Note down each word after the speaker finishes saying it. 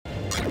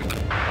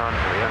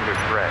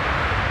threat.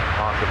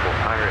 Possible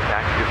pirate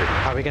activity.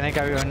 Are we going to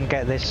go and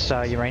get this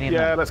uranium?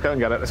 Yeah, then? let's go and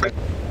get it. Let's go.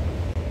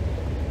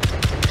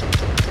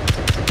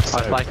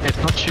 I like it's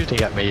not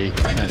shooting at me,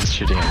 it's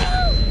shooting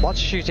at me. What's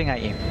shooting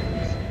at you?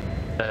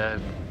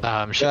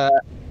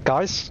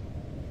 Guys?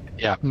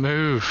 Yeah,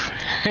 move.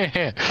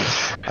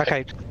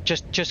 Okay,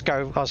 just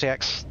go,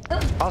 RCX.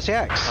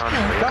 RCX?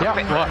 Yeah,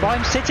 what? Well,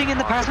 I'm sitting in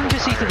the passenger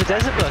seat of the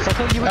desert bus. I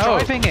thought you were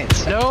driving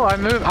it. No,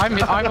 I'm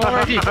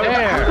already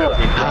there.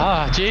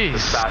 Ah, jeez.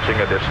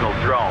 Dispatching additional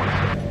drones.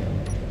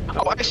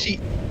 Oh, actually,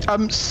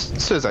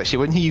 Sirs, actually,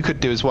 one thing you could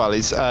do as well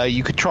is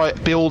you could try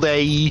build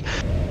a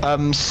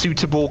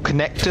suitable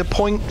connector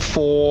point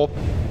for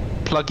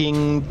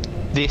plugging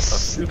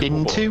this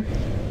into.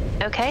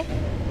 Okay.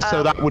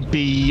 So that would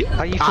be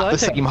Are you at the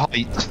floating? same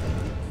height.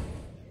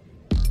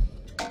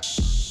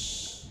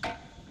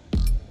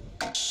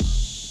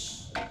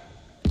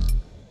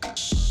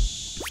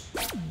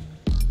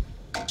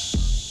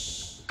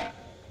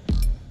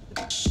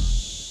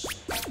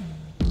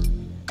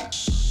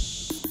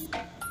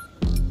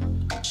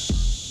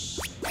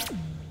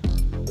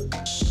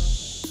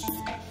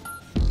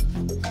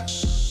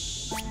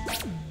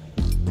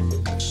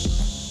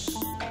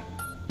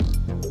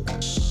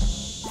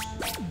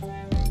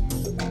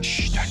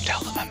 Shh, don't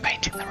tell them I'm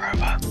painting the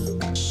rover.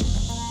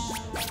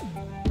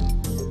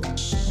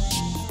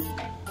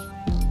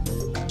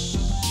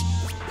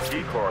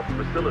 G-Corp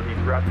facility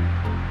threatened.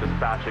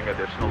 Dispatching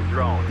additional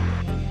drones.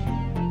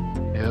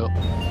 Yep.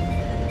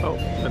 Oh,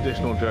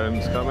 additional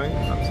drones coming.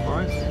 That's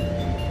nice.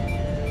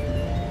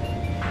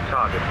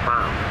 Target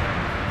found.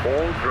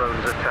 All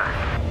drones attack.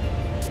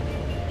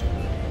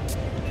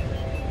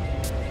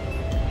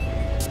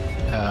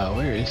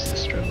 Where is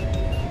this drone?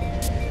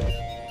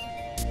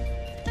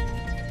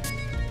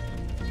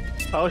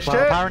 Oh shit!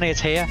 Well, apparently it's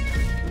here.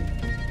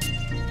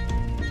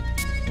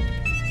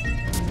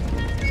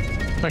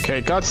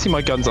 Okay, glad to see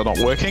my guns are not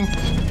working.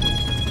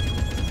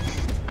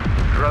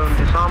 Drone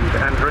disarmed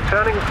and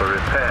returning for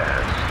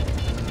repairs.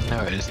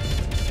 No, it is.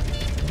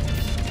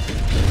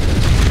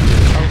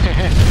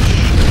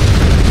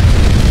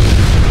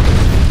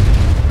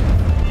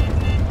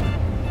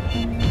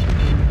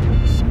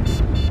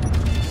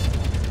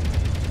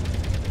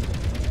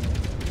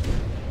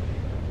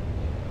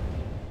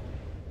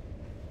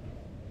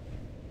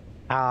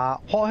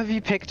 What have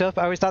you picked up?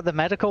 Oh, is that the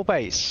medical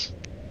base?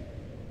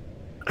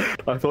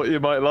 I thought you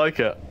might like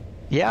it.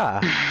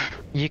 Yeah.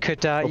 You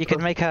could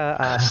make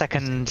a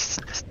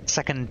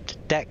second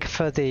deck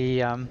for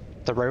the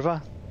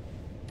rover.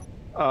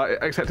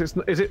 Except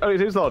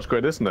it is large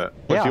grid, isn't it?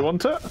 Would Yeah. you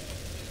want it?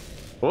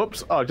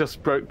 Whoops! I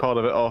just broke part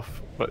of it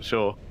off, but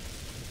sure.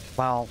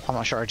 Well, I'm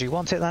not sure. Do you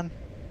want it then?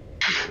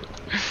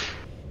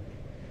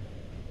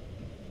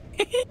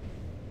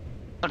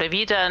 What have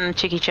you done,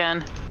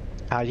 Chicky-chan?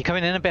 You're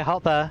coming in a bit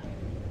hot there.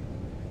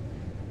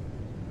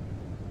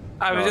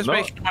 I was just not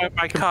making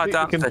my car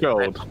completely dance.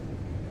 controlled.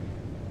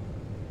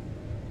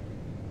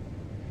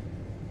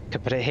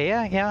 Could put it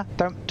here, yeah.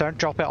 Don't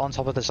drop it on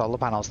top of the solar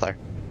panels though.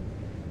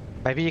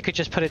 Maybe you could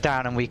just put it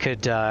down and we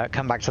could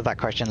come back to that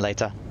question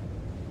later.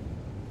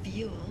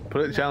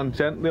 Put it down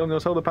gently on your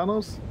solar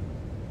panels.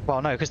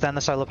 Well, no, because then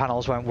the solar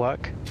panels won't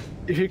work.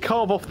 If you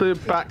carve off the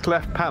back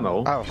left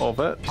panel of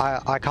it.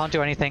 I can't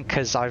do anything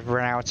because I've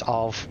run out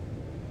of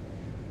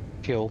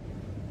fuel.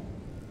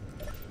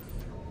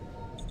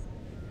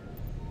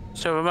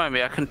 So remind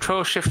me, I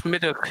control shift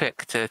middle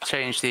click to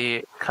change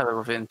the color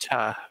of the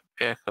entire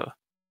vehicle.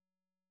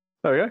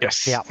 There we go.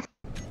 Yes. Yeah.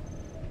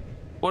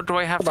 What do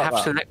I have to have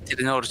selected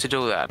in order to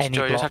do that? Any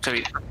Do I just have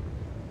block. to?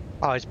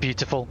 Oh, it's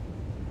beautiful.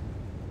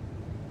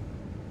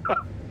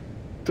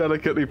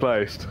 Delicately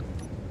placed.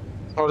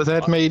 Oh, has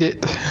Ed made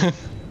it?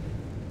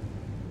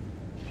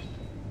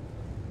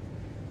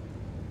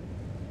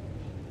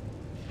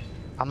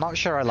 I'm not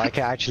sure I like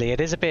it actually.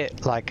 It is a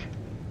bit like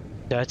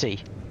dirty.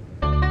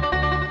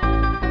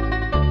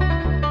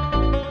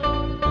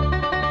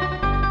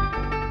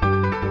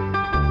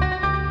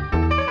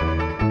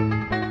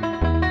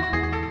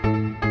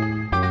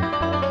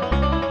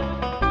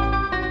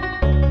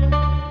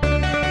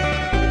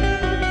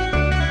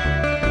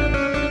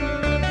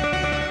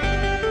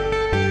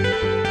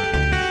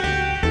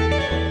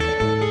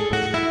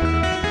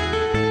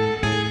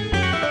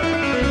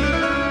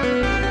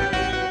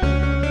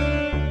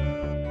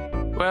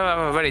 Well,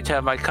 I've already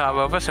turned my car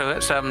over, so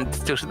let's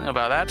do something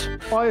about that.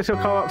 Why is your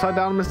car upside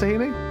down, Mr.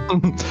 Healy?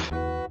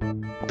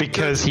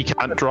 Because he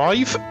can't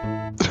drive.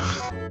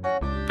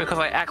 Because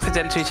I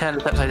accidentally turned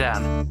it upside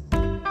down.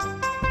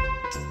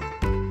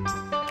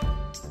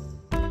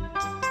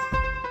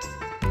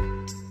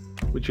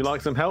 Would you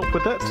like some help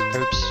with it?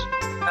 Oops.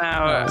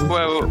 Now,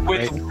 well,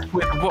 with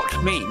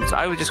what means?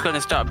 I was just going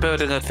to start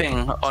building a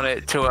thing on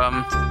it to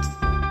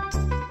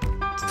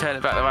turn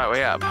it back the right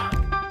way up.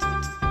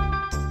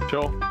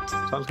 Sure.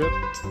 Sounds good.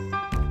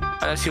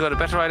 Unless you got a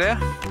better idea?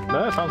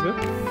 No, sounds good.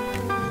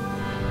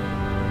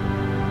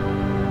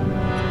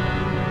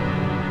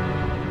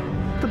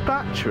 The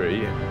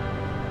battery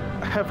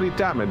heavily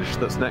damaged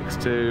that's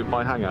next to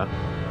my hangar.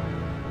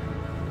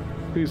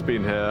 Who's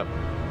been here?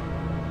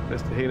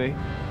 Mr. Heaney?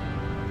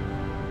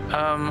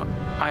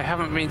 I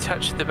haven't been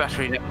touching the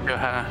battery next to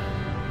her.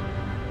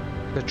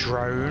 The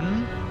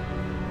drone?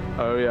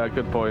 Oh yeah,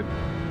 good point.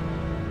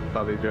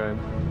 Bloody drone.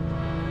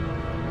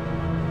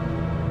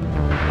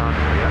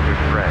 Constantly under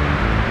threat.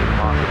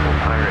 Possible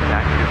pirate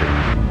activity.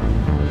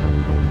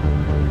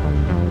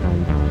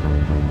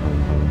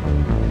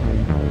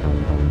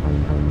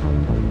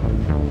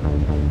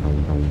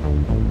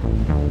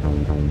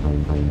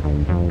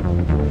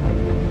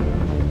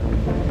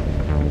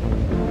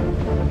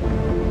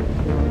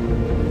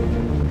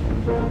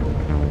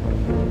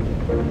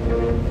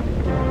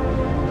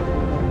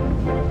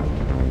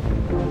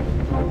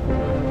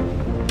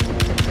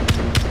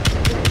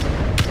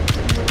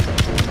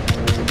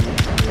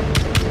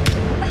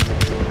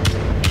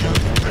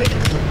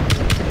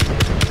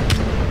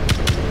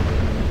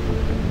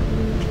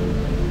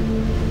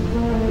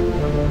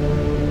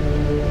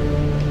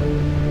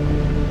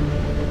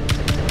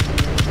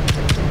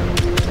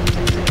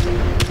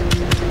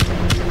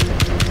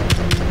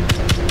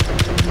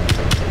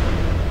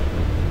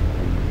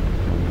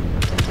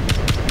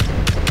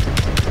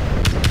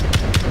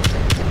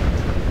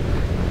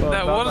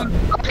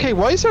 Okay,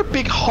 why is there a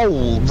big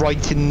hole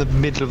right in the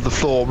middle of the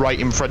floor, right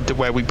in front of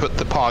where we put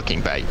the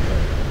parking bay?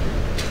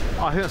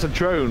 I think that's a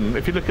drone.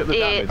 If you look at the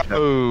damage.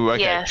 Oh,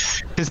 okay.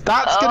 Yes. Because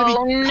that's going to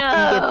be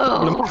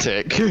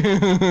problematic.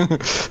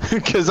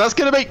 Because that's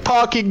going to make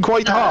parking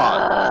quite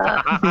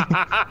hard.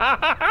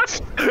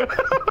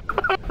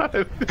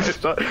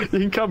 You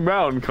can come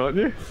round, can't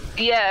you?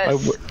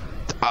 Yes.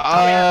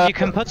 You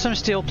can put some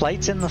steel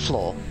plates in the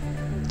floor.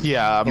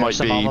 Yeah, might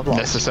some be armor blocks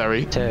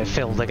necessary. To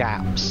fill the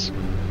gaps.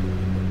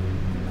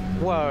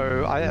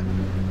 Whoa,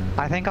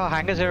 I think our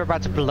hangars are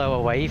about to blow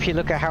away if you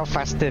look at how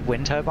fast the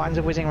wind turbines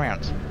are whizzing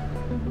around.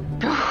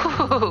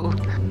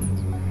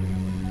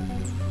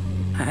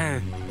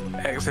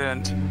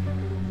 Excellent.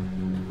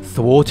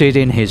 Thwarted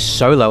in his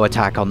solo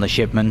attack on the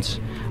shipment,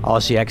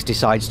 RCX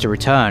decides to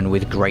return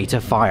with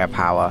greater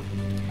firepower.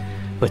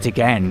 But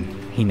again,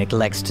 he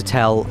neglects to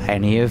tell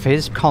any of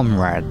his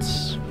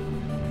comrades.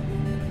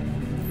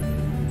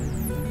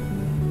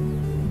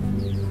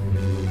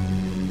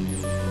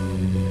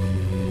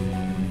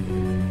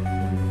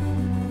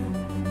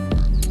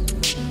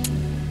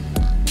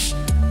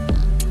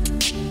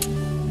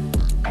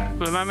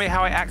 Remind me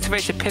how I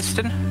activate a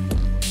piston?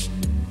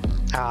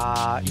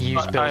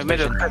 Use build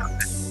vision.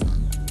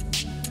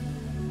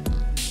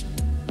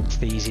 It's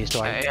the easiest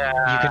way.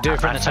 You can do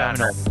it from the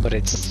terminal, but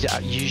it's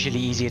usually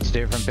easier to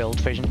do it from build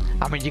vision.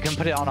 I mean, you can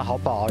put it on a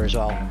hotbar as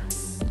well,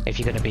 if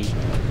you're going to be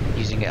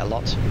using it a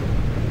lot.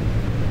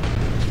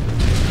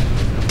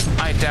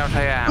 I doubt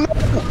I am.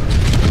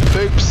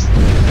 Oops.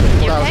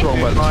 That was wrong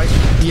button.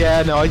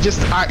 Yeah, no, I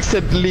just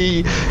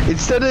accidentally,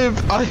 instead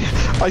of,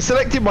 I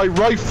selected my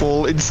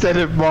rifle instead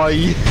of my...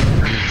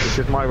 This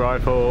is my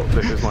rifle,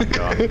 this is my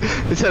gun.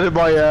 Instead of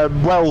my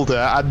welder,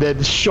 and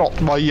then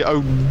shot my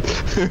own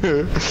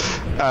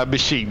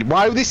machine.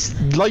 Wow, this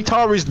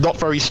Lightar is not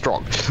very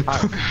strong. I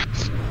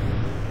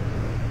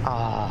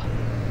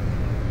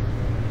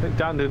think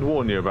Dan did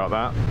warn you about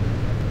that.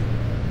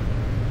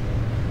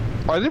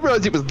 I didn't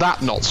realise it was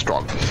that not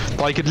strong.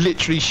 But I could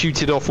literally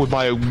shoot it off with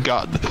my own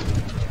gun.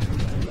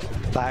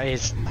 That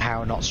is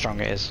how not strong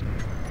it is.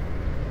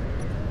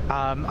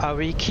 Are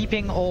we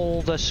keeping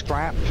all the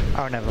scrap?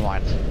 Oh, never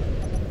mind.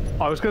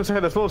 I was going to say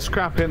there's a lot of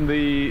scrap in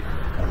the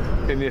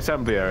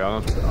assembly area.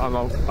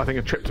 I think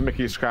a trip to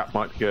Mickey's scrap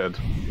might be good.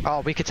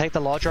 Oh, we could take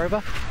the large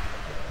rover?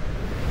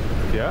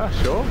 Yeah,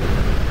 sure.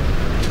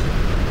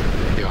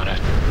 You wanna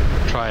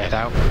try it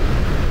out?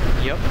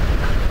 Yep.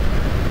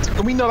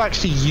 Can we not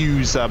actually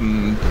use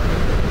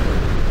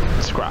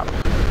scrap?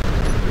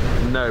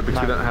 No,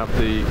 because we don't have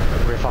the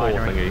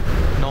refinery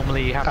thingy.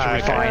 Normally you have to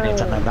refine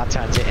it and then that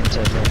turns it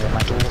into normal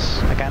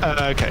metals again.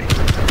 Okay.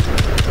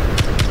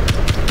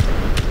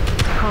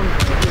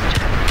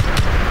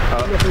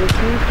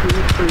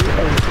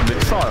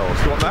 Missiles,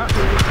 do you want that?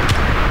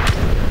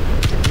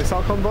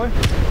 Missile convoy?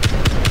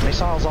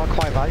 Missiles are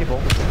quite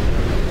valuable.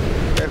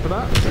 Go for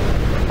that?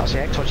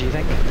 RCX, what do you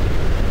think?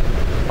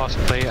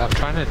 Possibly. I'm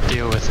trying to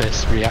deal with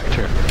this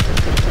reactor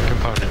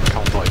component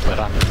convoy, but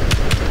I'm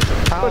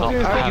you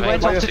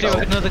went off to do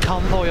another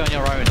convoy on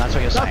your own, that's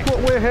what you're saying. That's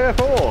what we're here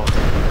for!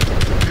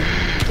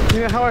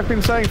 You know how I've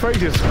been saying for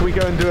ages, can we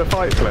go and do a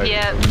fight, please?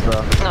 Yeah.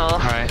 No.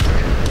 Alright.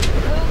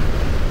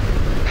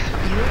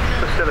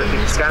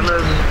 Facility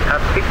scanners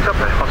have picked up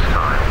a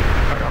hostile.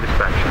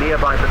 Dispatch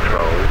nearby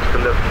patrols to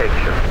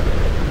location.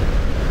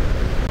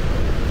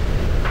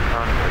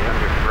 Constantly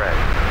under threat.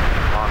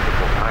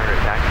 Possible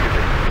pirate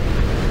activity.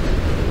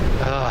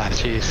 Ah,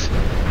 jeez.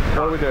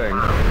 What are we doing?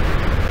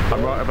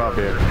 I'm right above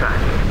you.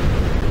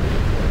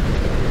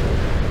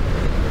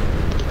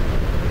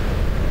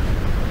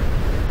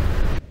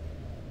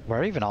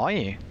 Where even are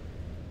you?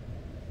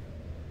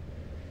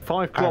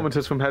 5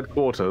 kilometers from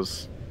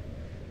headquarters.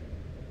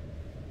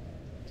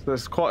 So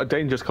there's quite a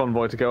dangerous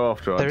convoy to go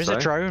after, There is a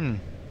drone.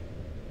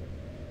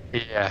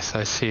 Yes,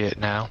 I see it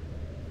now.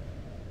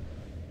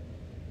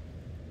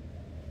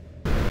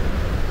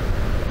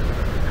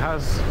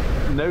 has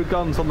no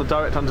guns on the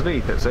turret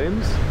underneath, it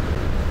seems.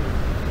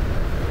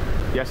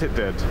 Yes, it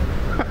did.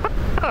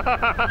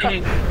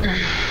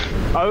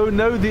 Oh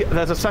no,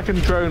 there's a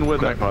second drone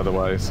with it, by the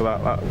way, so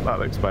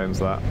that explains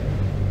that.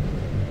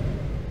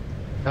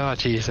 Oh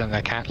jeez, and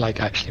I can't like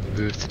actually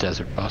move the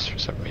desert bus for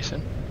some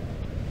reason.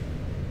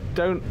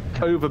 Don't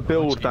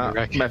overbuild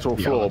that metal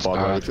floor, by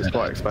the way, which is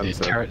quite expensive.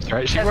 The turrets are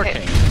actually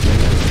working.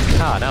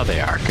 Ah, now they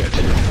are good.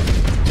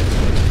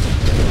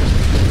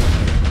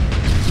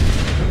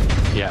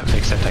 Yeah,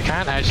 except I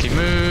can't actually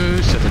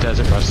move, so the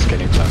desert bus is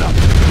getting blown up.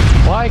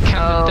 Why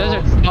can't the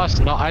desert bus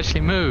not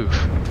actually move?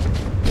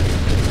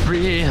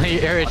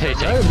 Really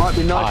irritating. It might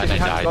be nice if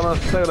you hadn't gone on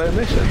a solo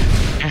mission.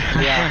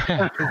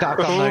 Yeah, I've got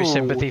no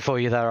sympathy for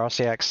you there,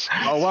 RCX.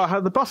 Oh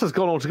well, the bus has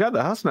gone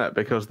altogether, hasn't it?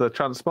 Because the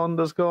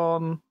transponder's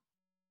gone.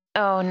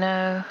 Oh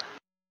no.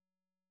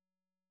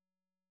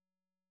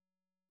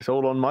 It's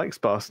all on Mike's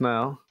bus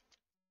now.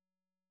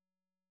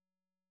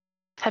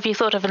 Have you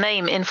thought of a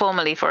name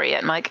informally for it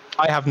yet, Mike?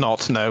 I have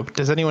not, no.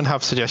 Does anyone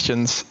have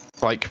suggestions?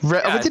 Like,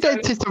 did I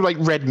say like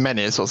Red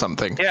Menace or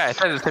something? Yeah, it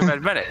says it's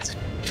Red Menace.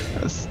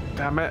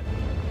 Damn it.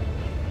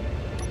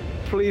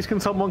 Please,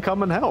 can someone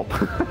come and help?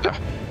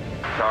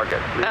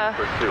 Target, please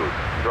pursue.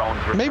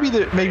 Drones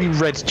maybe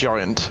Red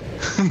Giant.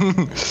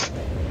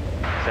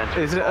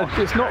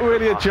 It's not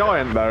really a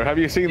giant, though. Have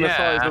you seen the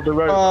size of the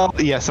rover? Oh,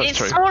 yes, that's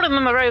true. It's smaller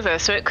than the rover,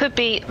 so it could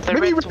be the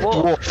Maybe Red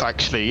Dwarf.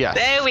 Actually, yeah.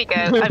 There we go.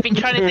 I've been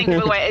trying to think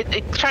of a way,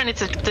 trying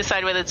to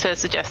decide whether to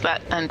suggest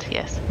that, and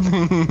yes.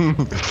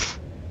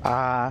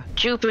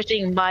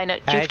 Jupiter Minor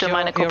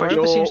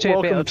Corporation. Seems to be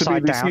a bit welcome to be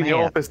upside the down senior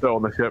here. officer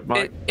on the ship,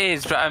 Mike. It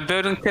is, but I'm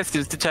building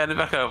pistons to turn it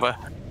back over.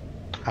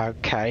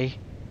 Okay.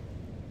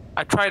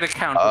 I tried a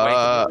counterweight,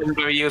 but it wasn't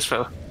very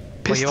useful.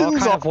 Well, you are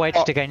kind of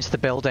wedged against the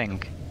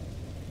building.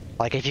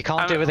 Like, if you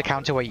can't do it with a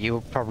counterweight,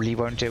 you probably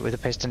won't do it with a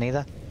piston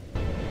either.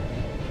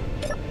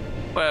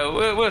 Well,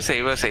 we'll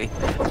see, we'll see.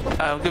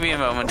 Give me a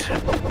moment.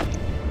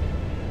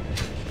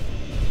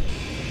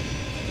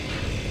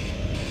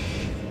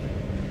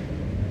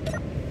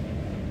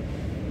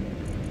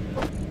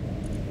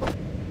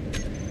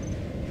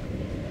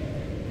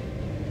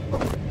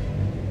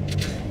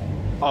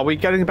 Are we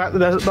getting back the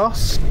desert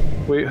bus?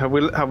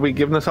 Have we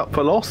given this up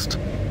for lost?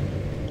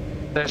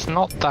 There's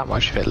not that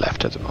much of it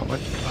left at the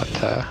moment, but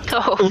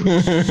Oh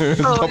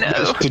Not no.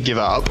 much to give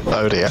up.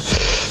 Oh dear.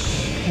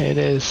 it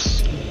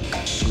is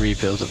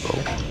rebuildable.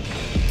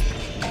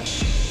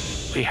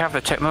 We have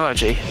the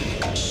technology.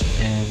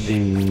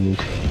 Indeed.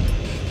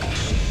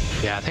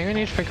 Yeah, I think we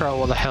need to figure out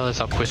what the hell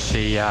is up with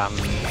the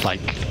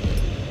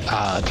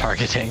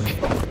targeting.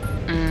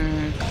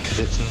 Because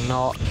it's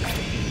not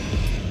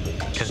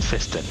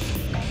consistent.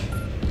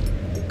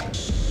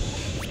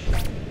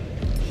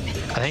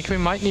 I think we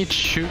might need to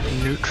shoot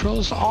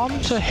neutrals on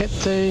to hit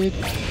the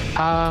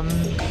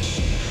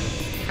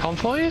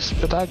convoys,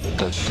 but that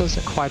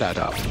doesn't quite add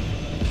up.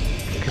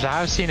 Because I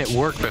have seen it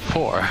work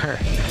before,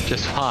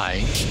 just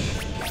fine.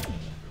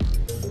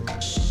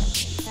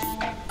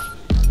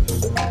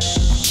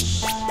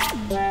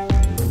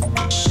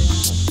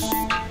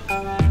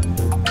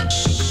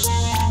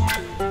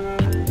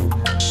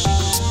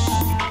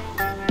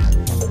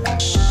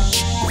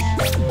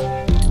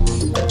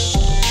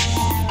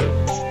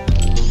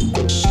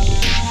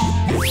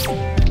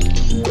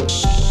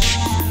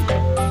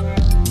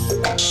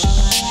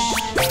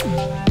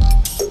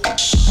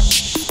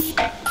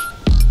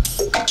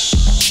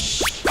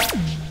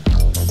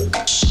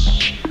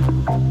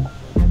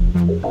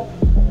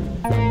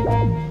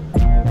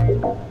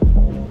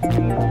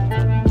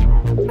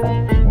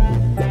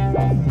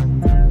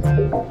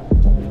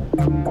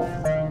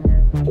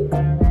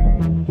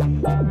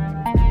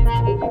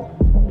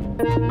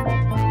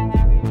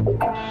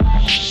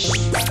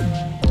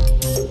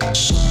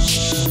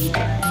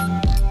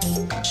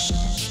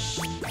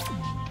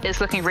 It's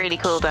looking really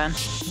cool, Dan.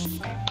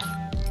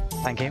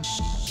 Thank you.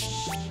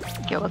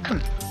 You're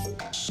welcome.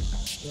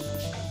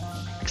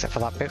 Except for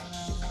that bit.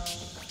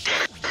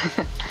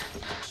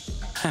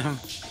 I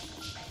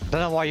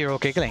don't know why you're all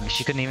giggling.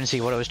 She couldn't even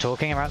see what I was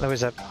talking about.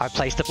 I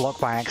placed a block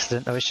by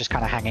accident that was just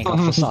kind of hanging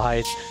off the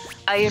side.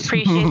 I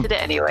appreciated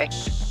it anyway.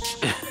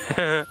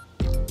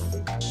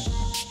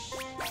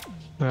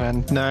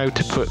 And now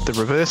to put the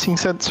reversing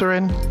sensor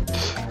in.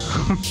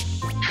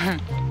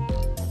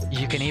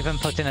 You can even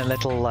put in a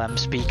little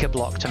speaker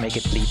block to make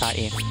it bleep at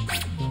you.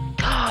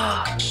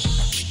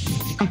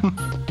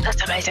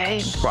 That's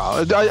amazing. Well,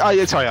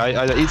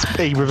 it's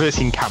a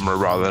reversing camera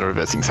rather than a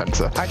reversing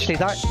sensor. Actually,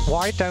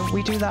 why don't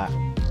we do that?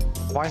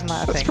 Why isn't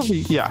that a thing?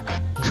 Probably, yeah.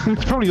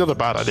 It's probably not a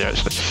bad idea,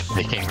 actually.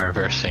 Making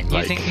reversing,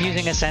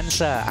 using a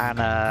sensor and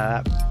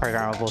a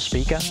programmable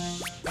speaker.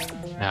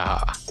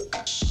 Nah.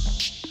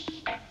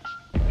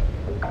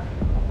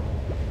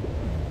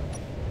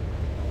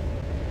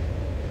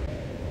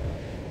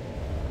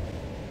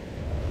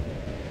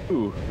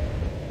 Ooh.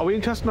 Are we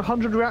interested in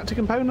 100 reactor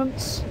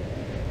components?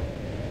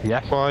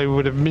 Yeah. Well, I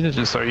would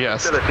imagine so,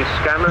 yes. Facility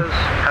scanners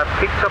have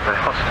picked up a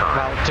hostile.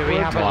 Well, do we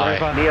have a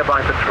rover?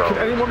 Nearby patrol. Can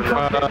anyone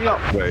come pick me up,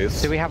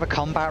 please? Do we have a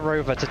combat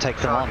rover to take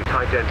them on?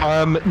 Target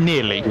identified.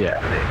 Nearly.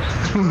 Yeah.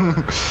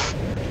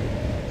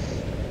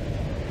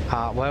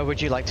 Where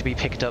would you like to be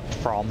picked up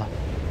from?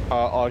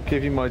 I'll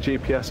give you my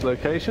GPS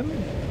location.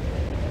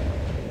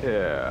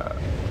 Yeah.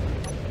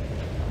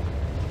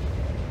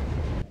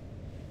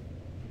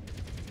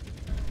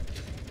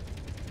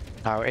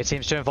 No, it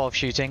seems to involve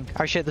shooting.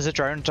 Oh shit, there's a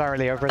drone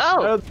directly over us.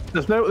 Oh!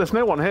 There's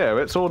no one here.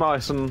 It's all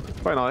nice and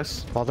very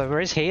nice. Well, there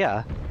is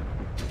here.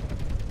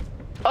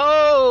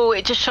 Oh,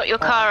 it just shot your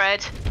car,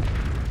 Ed.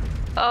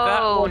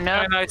 Oh, was no.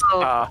 a nice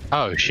car.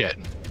 Oh shit.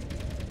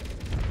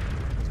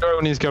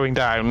 Drone is going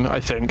down, I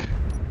think.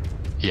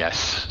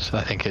 Yes, so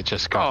I think it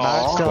just got.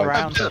 No, it's still quite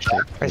around.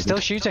 successful. It's still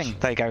shooting.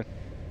 There you go.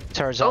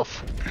 Turret's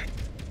off.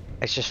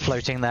 It's just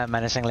floating there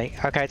menacingly.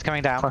 Okay, it's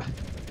coming down.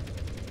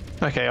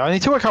 Okay, I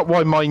need to work out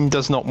why mine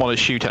does not want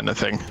to shoot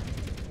anything. Do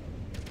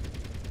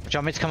you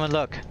want me to come and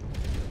look?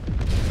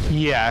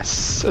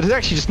 Yes. It's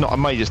actually just not. I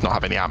may just not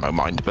have any ammo,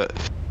 mind, but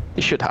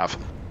it should have.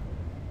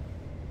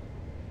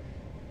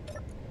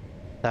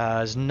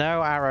 There's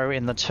no arrow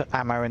in the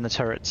ammo in the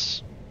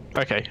turrets.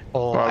 Okay.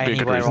 Or well, that'd be a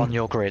good anywhere reason. on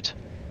your grid.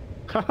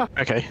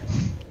 Okay.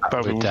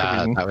 That would,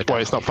 that would why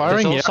it's not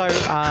firing. There's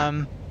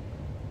also,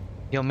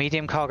 your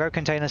medium cargo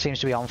container seems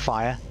to be on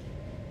fire.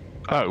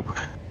 Oh.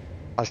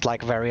 It's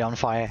like very on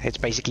fire. It's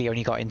basically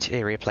only got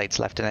interior plates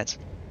left in it.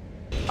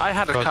 I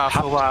had a car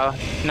for a while.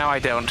 Now I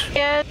don't.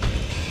 Yeah.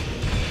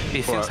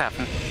 These things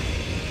happen.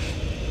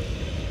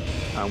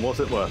 And was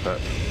it worth it?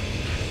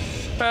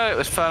 Well, it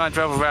was fun. I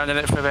drove around in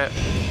it for a bit.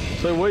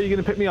 So were you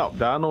going to pick me up,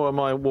 Dan, or am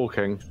I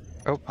walking?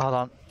 Oh, hold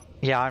on.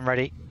 Yeah, I'm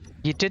ready.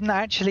 You didn't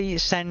actually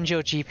send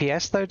your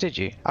GPS though, did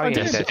you? Oh, I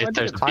yeah, did. you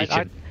There's a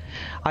beacon.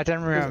 I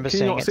don't remember Can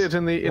you seeing not see it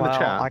in the well,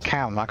 chat? I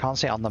can. I can't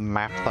see it on the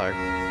map though.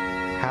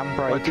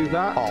 Handbrake. I do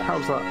that? off.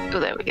 How's that? Oh,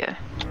 there we go.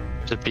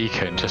 The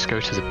beacon, just go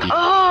to the beacon.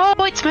 Oh,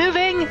 it's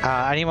moving!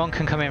 Anyone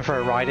can come in for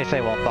a ride if they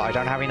want, but I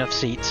don't have enough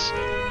seats.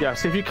 Yeah,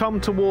 so if you come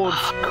towards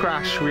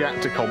Crash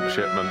Reactor Comp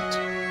shipment.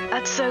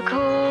 That's so cool!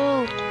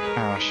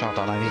 Oh, hold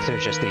on. I need to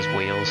adjust these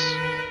wheels.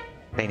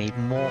 They need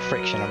more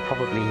friction and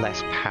probably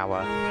less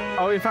power.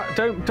 Oh, in fact,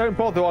 don't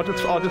bother. I'll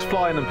just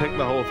fly in and pick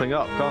the whole thing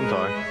up, can't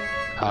I?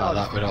 Oh,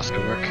 that would also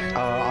work.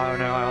 Oh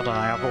no, hold on.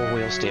 I have all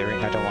wheel steering.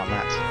 I don't want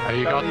that. Have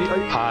you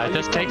got?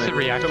 This takes the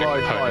reactor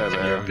July component in fire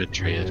your there.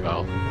 inventory as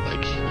well.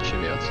 Like, you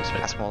should be able to switch.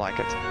 That's more like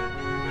it.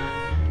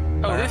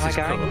 Oh, Where this am I is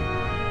going? cool.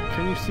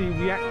 Can you see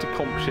Reactor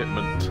Comp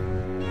shipment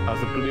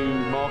as a blue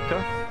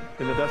marker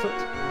in the desert?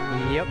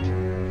 Yep.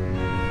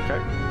 Okay.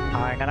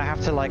 I'm gonna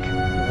have to like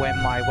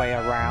wend my way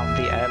around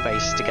the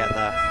airbase to get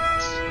there.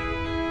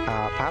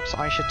 Perhaps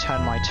I should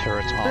turn my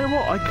turret You know on.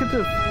 what? I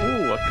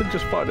could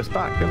just fight this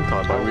back, couldn't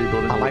I, by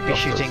rebuilding I all might the be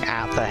clusters? shooting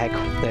at the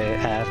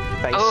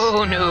base.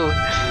 Oh no!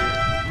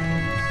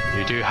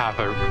 You do have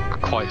a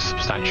quite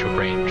substantial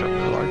range on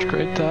the large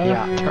grid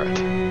turret.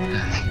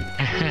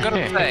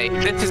 Gotta say,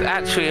 this is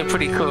actually a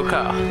pretty cool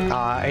car.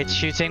 It's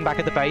shooting back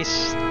at the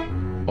base.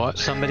 What?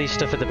 Somebody's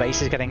stuff at the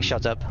base is getting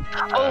shot up.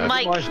 Oh,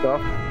 Mike! My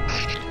stuff.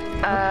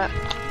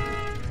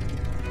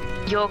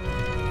 Your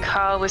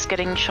car was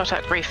getting shot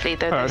at briefly,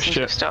 though. Oh, They seem to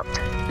have shit. stopped.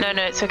 No,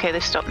 it's okay.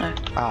 They've stopped now.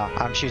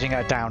 I'm shooting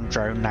at a down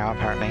drone now,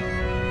 apparently.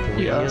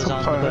 The Yeah, wheels it's on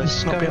on fire. the bus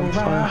It's go not round being on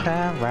fire.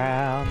 and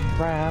round,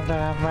 round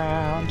and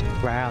round,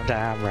 round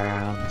and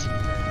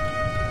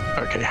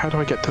round. Okay, how do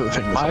I get to the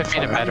thing that's on I've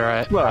been a fire?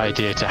 better Well,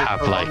 idea to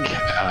have I'm like.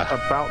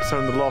 about to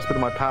spend the last bit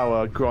of my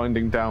power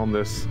grinding down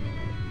this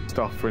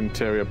stuff for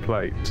interior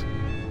plate.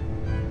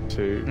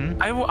 To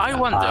I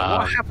wonder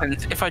what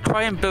happens if I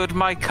try and build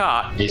my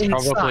car He's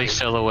inside. probably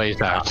still a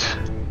ways out.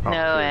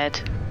 No, Ed.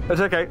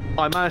 It's okay.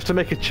 I managed to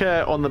make a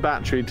chair on the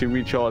battery to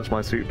recharge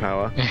my suit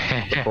power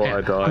before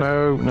I die.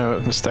 No,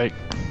 mistake.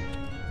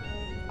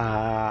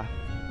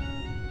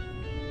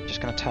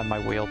 Just gonna turn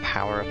my wheel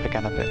power up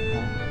again a bit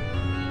more.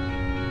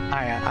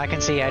 I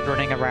can see Ed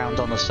running around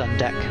on the sun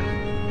deck.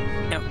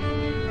 Yep.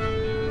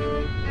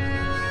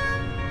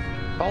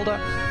 Boulder.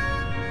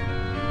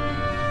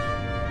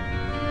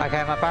 Okay,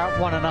 I'm about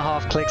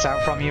 1.5 clicks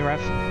out from you, Rev.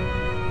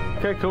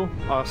 Okay, cool.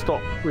 I'll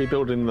stop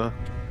rebuilding the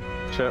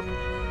ship.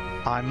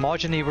 I'm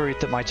marginally worried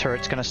that my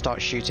turret's gonna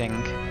start shooting,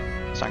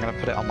 so I'm gonna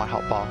put it on my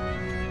hotbar.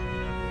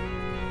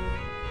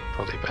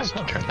 Probably best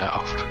to turn that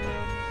off.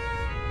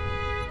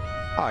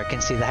 Oh, I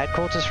can see the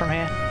headquarters from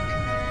here.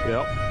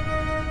 Yep.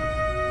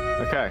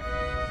 Okay.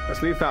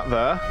 Let's leave that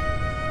there.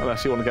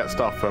 Unless you want to get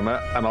stuff from it,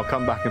 and I'll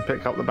come back and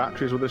pick up the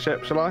batteries with the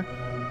ship, shall I?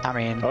 I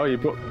mean, Oh, you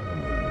brought...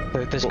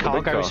 there's what, the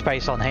big cargo car?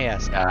 space on here.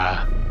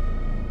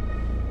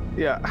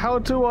 Yeah, how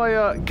do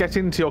I get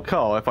into your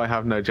car if I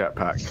have no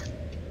jetpack?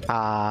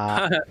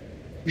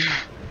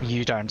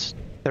 You don't.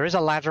 There is a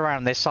ladder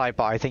around this side,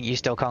 but I think you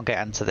still can't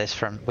get into this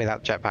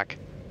without jetpack.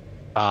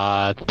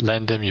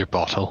 Lend him your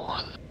bottle.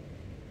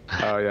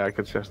 Oh yeah,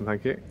 good suggestion,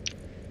 thank you.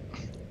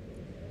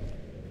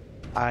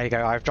 There you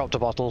go, I've dropped a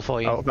bottle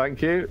for you. Oh,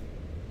 thank you.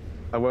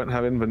 I won't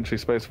have inventory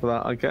space for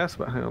that, I guess,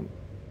 but hang on.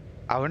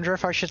 I wonder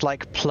if I should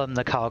like plumb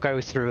the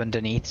cargo through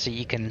underneath so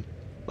you can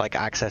like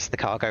access the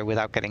cargo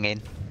without getting in.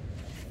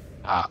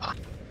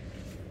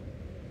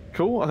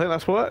 Cool, I think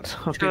that's worked.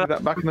 I'll give you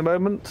that back in a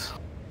moment.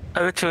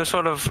 To a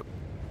sort of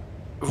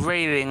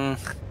railing,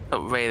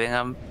 not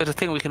railing, but a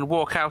thing we can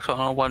walk out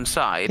on one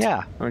side.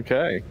 Yeah.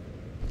 Okay.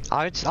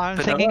 I'm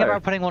thinking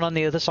about putting one on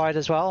the other side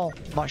as well.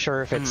 Not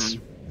sure if it's.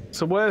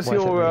 So where's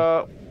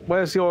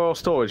your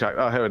storage?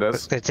 Oh, here it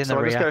is. It's in the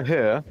rear. rear. So I'll just go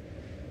here.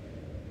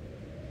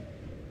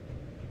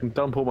 And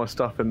dump all my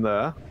stuff in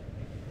there,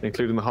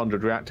 including the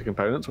 100 reactor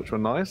components, which were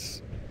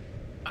nice.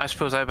 I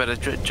suppose I better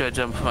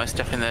dump my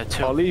stuff in there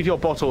too. I'll leave your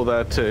bottle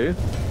there too.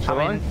 Shall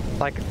I?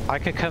 Like, I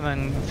could come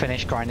and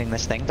finish grinding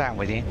this thing down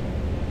with you.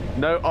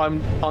 No, I'm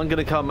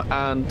gonna come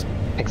and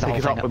pick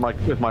it up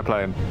with my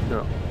plane.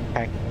 Yeah.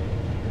 Okay.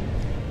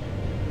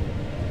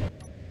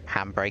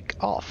 Handbrake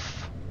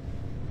off.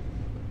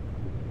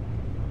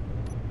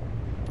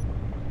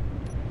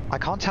 I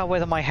can't tell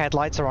whether my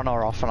headlights are on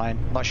or off, and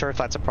I'm not sure if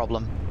that's a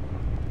problem.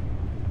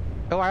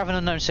 Oh, I have an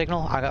unknown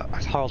signal.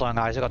 Hold on,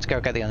 guys. I got to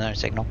go get the unknown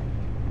signal.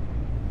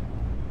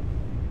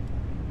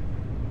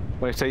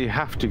 Wait, so you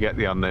have to get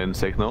the unknown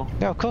signal?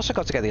 Yeah, of course I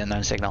got to get the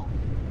unknown signal.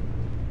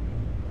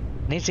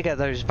 Need to get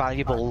those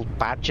valuable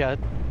badger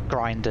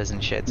grinders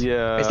and shit.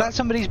 Yeah. Is that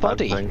somebody's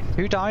body?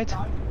 Who died?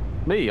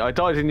 Me. I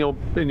died in your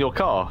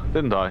car,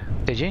 didn't I?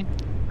 Did you?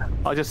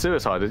 I just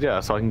suicided,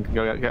 yeah, so I can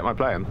go get my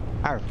plane.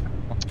 Oh.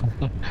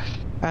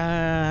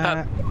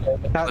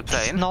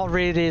 That's not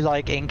really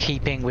like in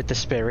keeping with the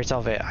spirit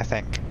of it, I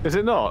think. Is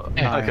it not?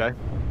 No. Okay.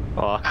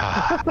 Oh.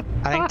 I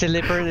think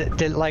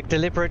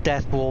deliberate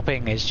death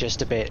warping is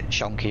just a bit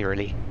shonky,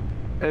 really.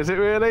 Is it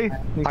really?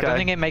 Okay. I don't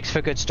think it makes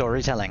for good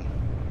storytelling.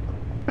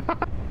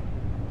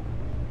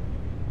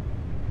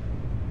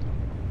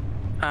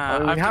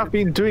 We have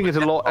been doing it a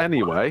lot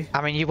anyway.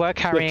 I mean, you were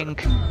carrying.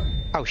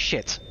 Oh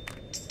shit!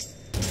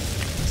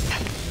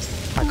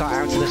 I got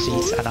out of the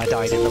seat and I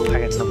died in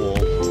the wall.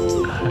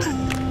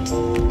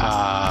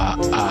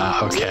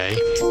 Okay.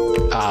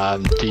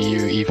 Do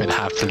you even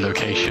have the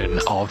location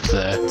of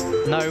the...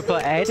 No,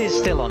 but Ed is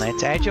still on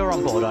it. Ed, you're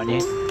on board, aren't you?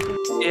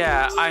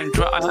 Yeah,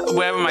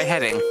 where am I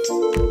heading?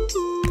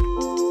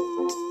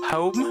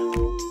 Home?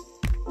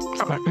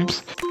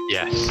 Oops.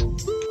 Yes.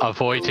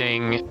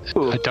 Avoiding...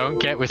 don't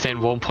get within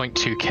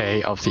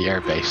 1.2k of the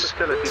airbase.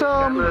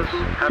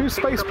 Whose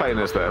space plane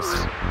is this?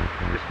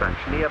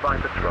 Dispatch nearby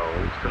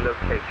patrols to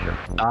location.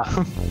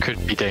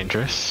 Could be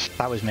dangerous.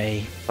 That was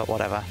me, but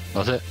whatever.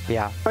 Was it?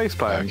 Yeah. Space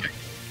plane? Okay.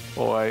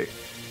 Or wait,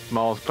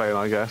 Mars plane,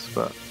 I guess,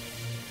 but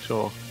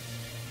sure.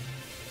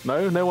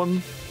 No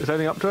one is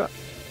heading up to it?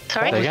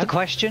 Sorry? What was the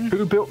question?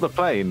 Who built the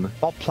plane?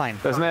 What plane?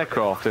 There's an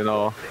aircraft in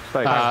our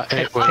space.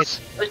 It was...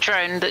 The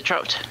drone that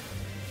dropped.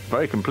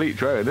 Very complete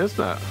drone, isn't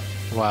it?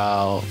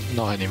 Well,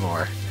 not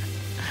anymore.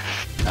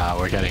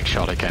 We're getting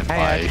shot again by...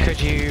 Hey Ed,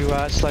 could you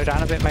slow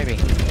down a bit, maybe?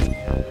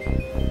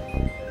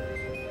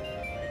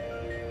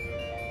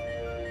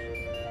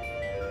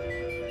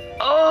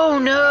 Oh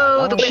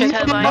no! The wind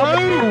turbine.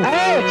 No!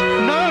 Ed!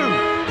 No!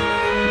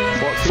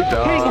 What's he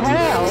done? Fucking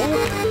hell!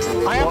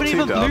 I haven't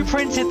even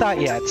blueprinted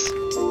that yet.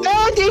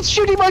 And it's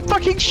shooting my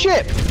fucking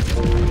ship!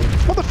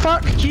 What the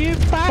fuck? You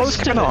bastard! What's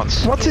going on?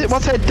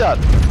 What's Ed done?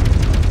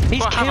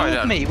 He's What have I killed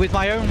done? me with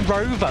my own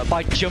rover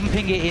by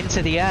jumping it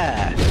into the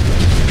air.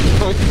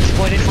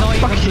 When it's not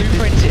even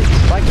blueprinted.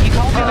 Like, you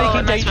can't be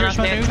making that's dangerous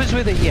not it. maneuvers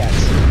with it yet.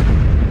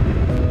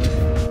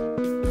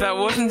 That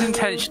wasn't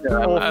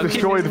intentional.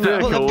 Destroyed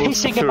vehicles. Well, the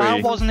pissing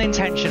about 3. wasn't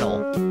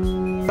intentional.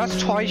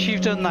 That's twice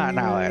you've done that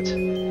now, Ed.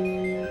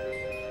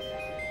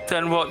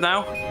 Done what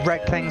now?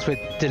 Wreck things with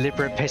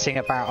deliberate pissing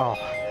about. Oh,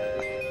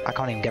 I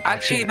can't even get back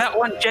Actually, to that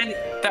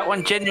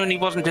one genuinely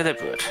wasn't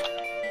deliberate.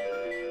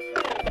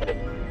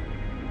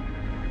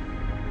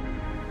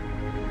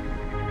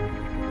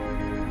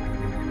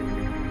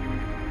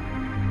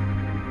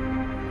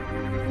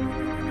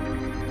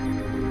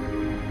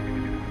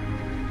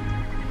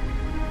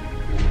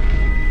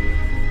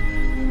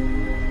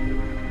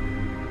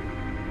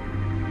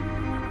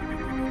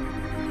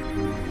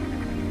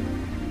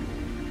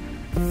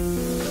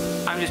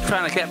 I'm just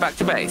trying to get back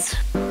to base.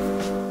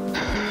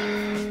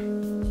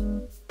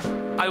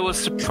 I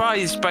was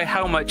surprised by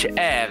how much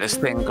air this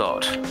thing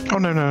got. Oh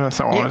no, that's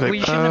not what I want to do. We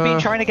shouldn't have been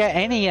trying to get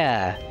any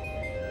air.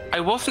 I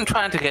wasn't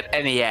trying to get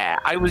any air.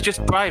 I was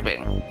just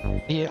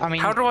driving. Yeah, I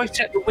mean, How do I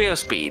set the wheel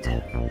speed?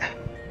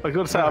 I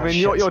gotta say, I mean,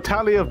 your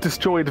tally of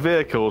destroyed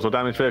vehicles or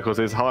damaged vehicles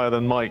is higher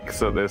than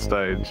Mike's at this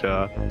stage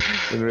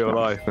in real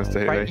life, Mr.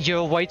 Healy. right,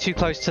 you're way too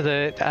close to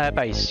the air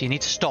base. You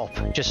need to stop.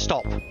 Just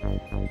stop.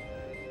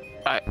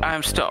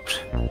 I'm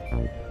stopped.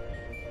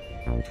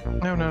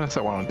 No, that's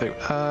not what I want to do.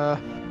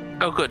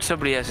 Oh, good.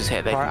 Somebody else is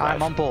here. They Right, can I'm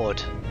drive. on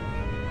board.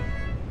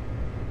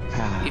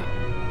 Hang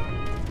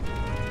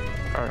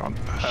on.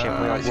 Shit,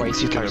 we're way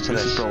too close to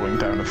this. this. Is rolling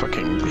down a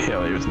fucking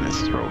hill here, isn't it?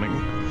 It's rolling.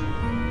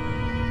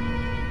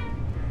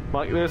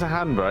 Mike, there's a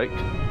handbrake.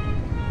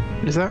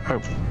 Is there?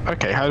 Oh,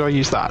 okay. How do I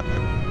use that?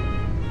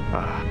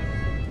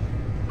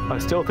 I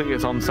still think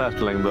it's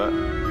unsettling that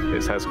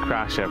it says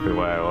crash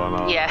everywhere on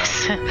our...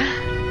 Yes.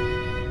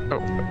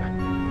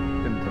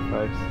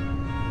 Interface.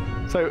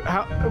 So,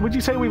 how would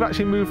you say we've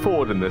actually moved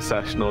forward in this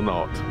session or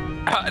not?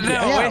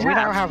 No, we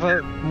now have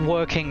a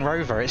working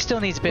rover. It still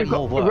needs a bit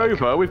more work.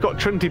 Rover, we've got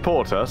Trinity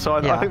Porter, so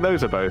I think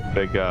those are both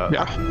big.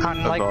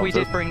 And like we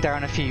did bring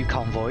down a few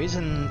convoys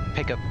and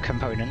pick up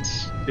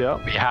components. Yeah.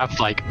 We have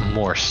like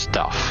more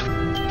stuff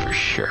for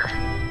sure.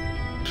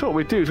 Sure,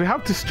 we do. We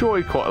have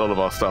destroyed quite a lot of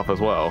our stuff as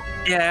well.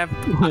 Yeah.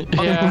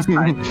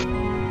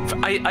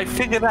 I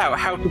figured out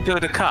how to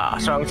build a car,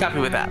 so I was happy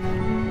with that.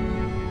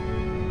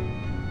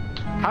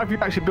 How have you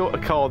actually built a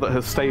car that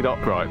has stayed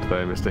upright,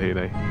 though, Mr.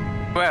 Heaney?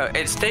 Well,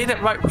 it stayed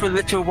upright for a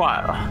little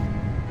while.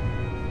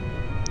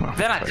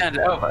 Then I turned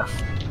it over.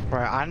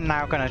 Right, I'm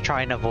now going to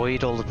try and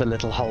avoid all of the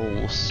little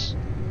holes.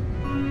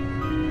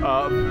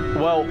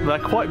 Well, they're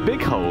quite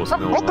big holes.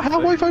 What the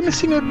hell? Why am I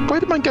missing a... Where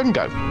did my gun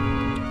go?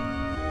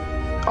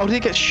 Oh, did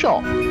it get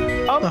shot?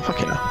 Oh,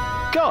 fucking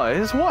hell.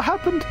 Guys, what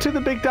happened to the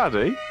Big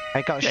Daddy?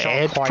 I got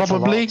shot quite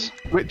probably. a lot.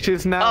 Which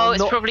is now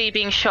it's probably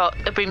being shot.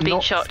 Being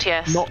shot,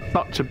 yes. Not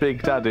such a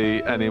Big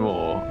Daddy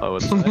anymore, I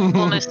would say.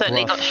 Almost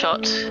certainly got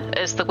shot,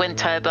 as the wind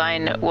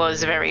turbine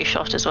was very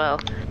shot as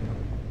well.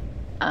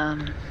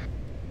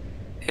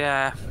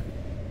 Yeah.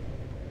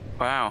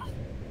 Wow.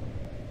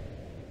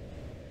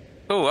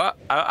 Oh,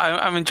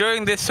 I'm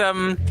enjoying this.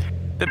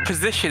 The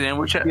position in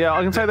which. Yeah,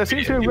 I can say there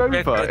seems to be a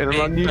rover in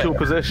an unusual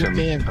position.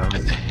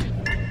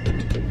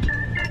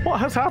 What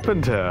has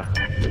happened here?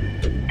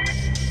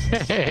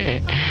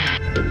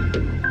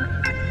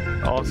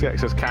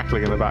 RCX is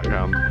cackling in the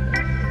background.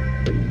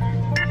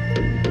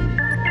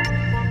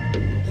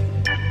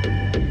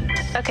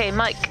 Okay,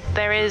 Mike,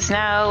 there is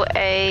now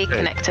a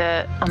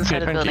connector on the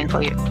side of the building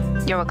for you.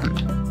 You're welcome.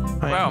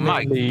 Wow,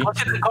 Mike,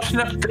 got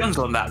enough guns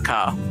on that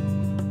car?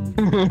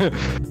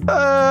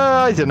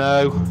 I don't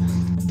know.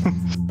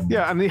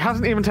 Yeah, and he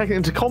hasn't even taken it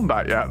into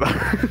combat yet.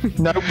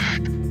 Nope.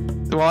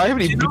 Well, I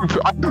haven't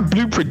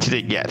blueprinted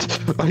it yet.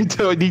 I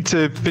need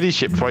to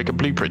finish it before I can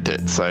blueprint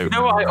it, so... You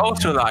know what I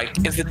also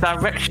like is the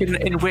direction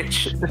in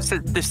which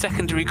the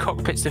secondary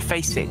cockpits are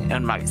facing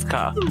on Mike's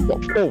car.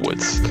 What,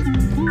 forwards?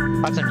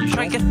 That's unusual.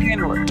 Try getting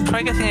in one.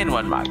 Try getting in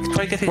one, Mike.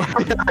 Try getting in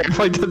one. Have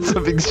I done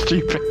something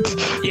stupid?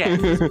 Yeah.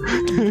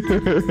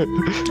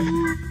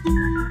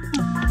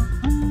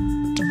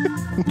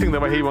 I think the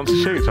way he wants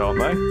to shoot, aren't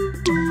they?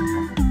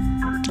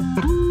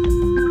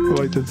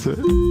 Why does it?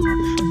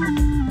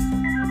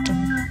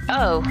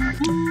 Oh.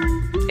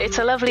 It's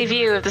a lovely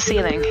view of the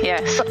ceiling,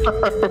 yes.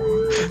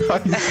 I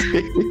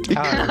see.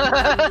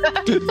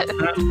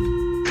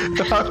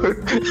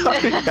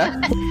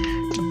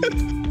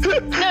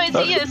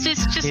 No,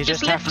 it's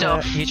just lift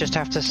off. You just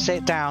have to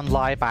sit down,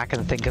 lie back,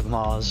 and think of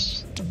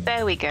Mars.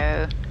 There we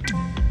go.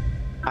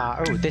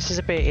 Oh, this is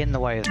a bit in the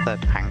way of the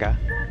hangar.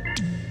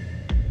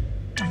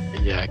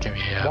 Yeah, give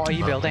me a... What are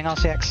you building,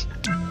 RCX?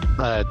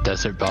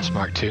 Desert Bus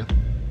Mark II.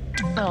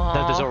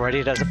 No, there's already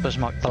a Desert Bus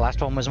Mark... The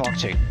last one was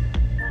Mark II.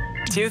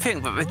 Do you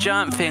think that the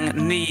giant thing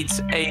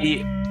needs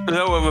a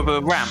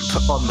lowerable ramp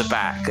on the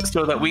back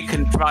so that we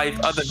can drive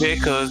other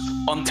vehicles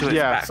onto its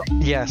back?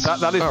 Yes.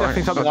 That is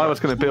definitely something I was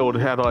going to build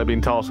had I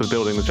been tasked with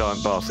building the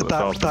giant bus at the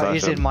start of the That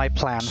is session. in my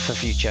plan for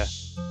future.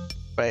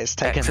 But it's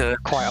taken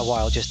quite a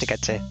while just to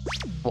get to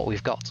what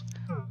we've got.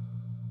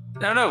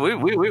 No,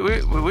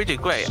 we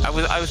did great. I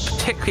was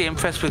particularly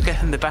impressed with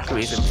getting the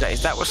batteries in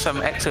place. That was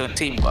some excellent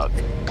teamwork.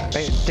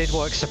 It did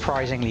work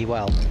surprisingly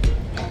well.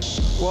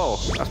 Well,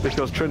 that's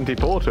because Trinity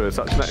Porter is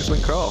such an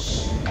excellent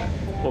craft.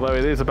 Although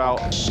it is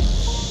about...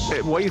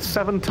 It weighs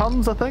 7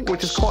 tons, I think,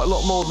 which is quite a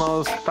lot more than I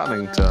was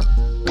planning to.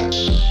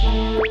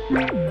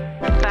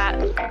 That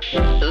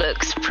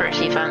looks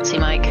pretty fancy,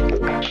 Mike.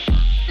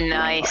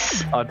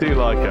 Nice. I do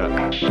like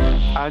it.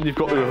 And you've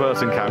got the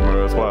reversing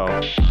camera as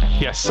well.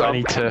 Yes, I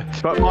need to...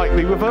 But Mike,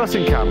 the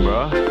reversing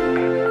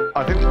camera,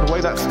 I think the way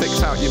that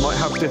sticks out, you might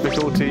have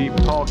difficulty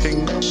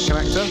parking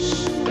connector.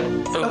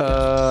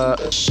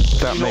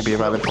 That may be a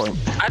valid point.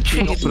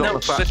 Actually, Not no,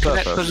 the flat the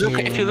connector, surface.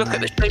 if you look at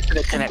the shape of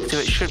the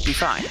connector, it should be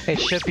fine. It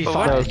should be Oh,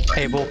 fine. what?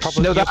 It will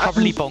probably, you'll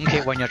probably bonk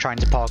it when you're trying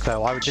to park,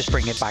 though. I would just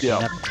bring it back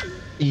in.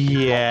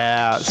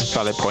 Yeah, that's a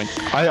valid point.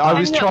 I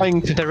was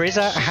trying to... There is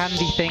a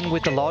handy thing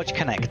with the large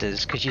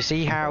connectors, because you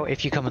see how,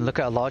 if you come and look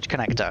at a large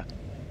connector,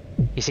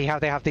 you see how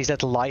they have these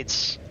little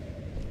lights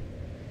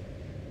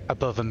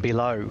above and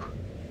below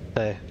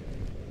the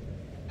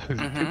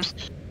hoops?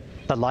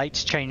 The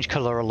lights change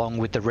colour along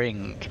with the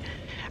ring,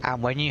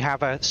 and when you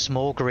have a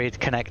small grid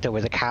connector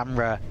with a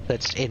camera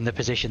that's in the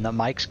position that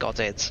Mike's got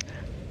it,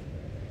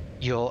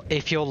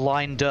 if you're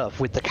lined up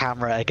with the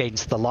camera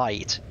against the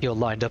light, you're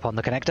lined up on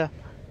the connector.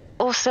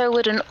 Also,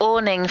 would an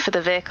awning for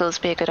the vehicles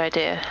be a good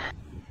idea?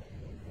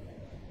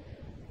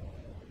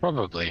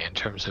 Probably, in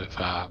terms of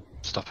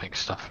stopping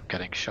stuff from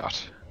getting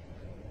shot.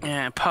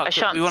 Yeah, park. I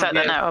shan't set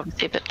that now,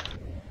 obviously, but...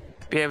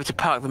 Be able to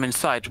park them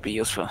inside would be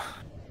useful.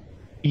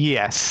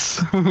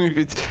 Yes.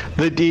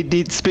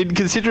 It's been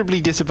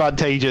considerably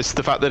disadvantageous,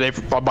 the fact that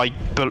my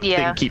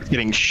thing keeps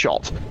getting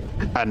shot.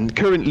 And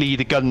currently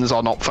the guns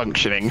are not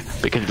functioning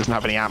because it doesn't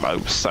have any ammo,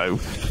 so...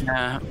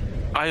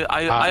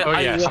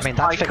 I want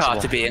my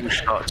car to be in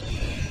shot.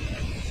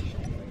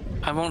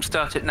 I won't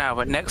start it now,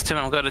 but next time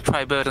I'm going to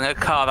try building a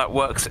car that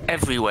works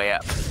every way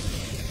up.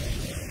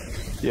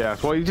 Yeah,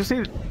 well, you just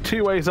need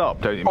 2 ways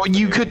up, don't you? Or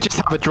you could just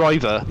have a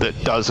driver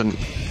that doesn't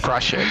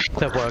crash it.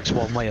 That works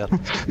one way up.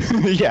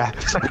 Yeah.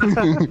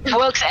 It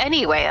works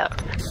any way up.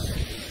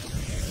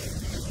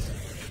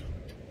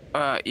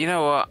 You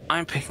know what?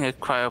 I'm picking a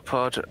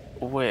cryopod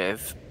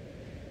with...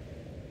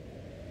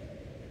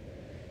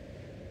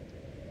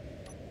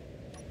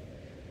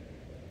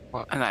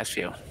 a nice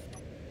view.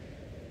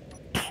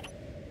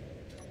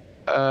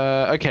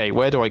 Okay,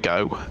 where do I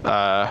go?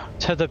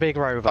 To the big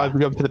rover. I'm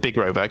going to the big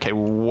rover. Okay,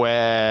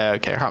 where?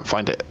 Okay, I can't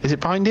find it. Is it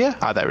behind here?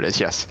 Ah, there it is.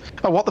 Yes.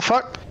 Oh, what the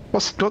fuck?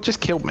 What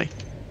just killed me?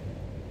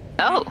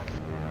 Oh.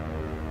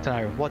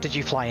 So, what did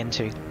you fly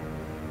into?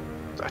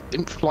 I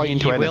didn't fly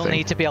into you anything. will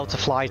need to be able to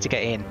fly to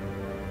get in.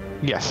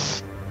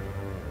 Yes.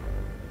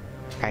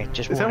 Okay,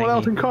 just Is warning anyone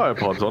else you. in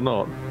cryopods or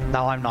not?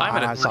 No, I'm not. I'm I'm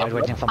in a- outside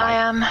waiting for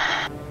I Mike.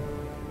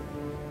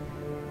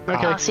 am.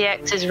 Okay.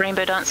 RCX is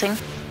rainbow dancing.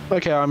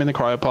 Okay, I'm in the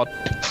cryopod.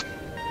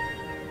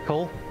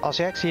 Cool.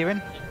 RCX, are you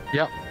in?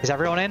 Yep. Is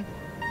everyone in?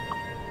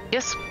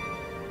 Yes.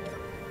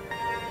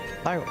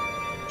 No.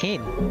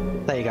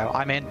 In. There you go.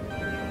 I'm in.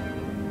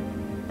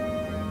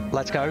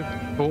 Let's go.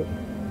 Cool.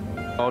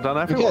 Well done,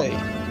 everyone.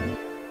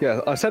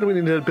 Yeah, I said we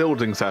needed a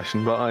building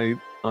session, but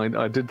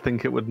I did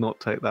think it would not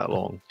take that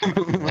long.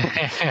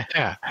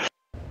 Yeah.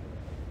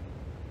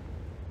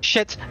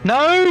 Shit.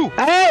 No!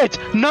 Ed!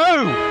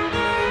 No!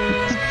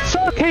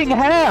 Fucking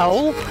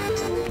hell!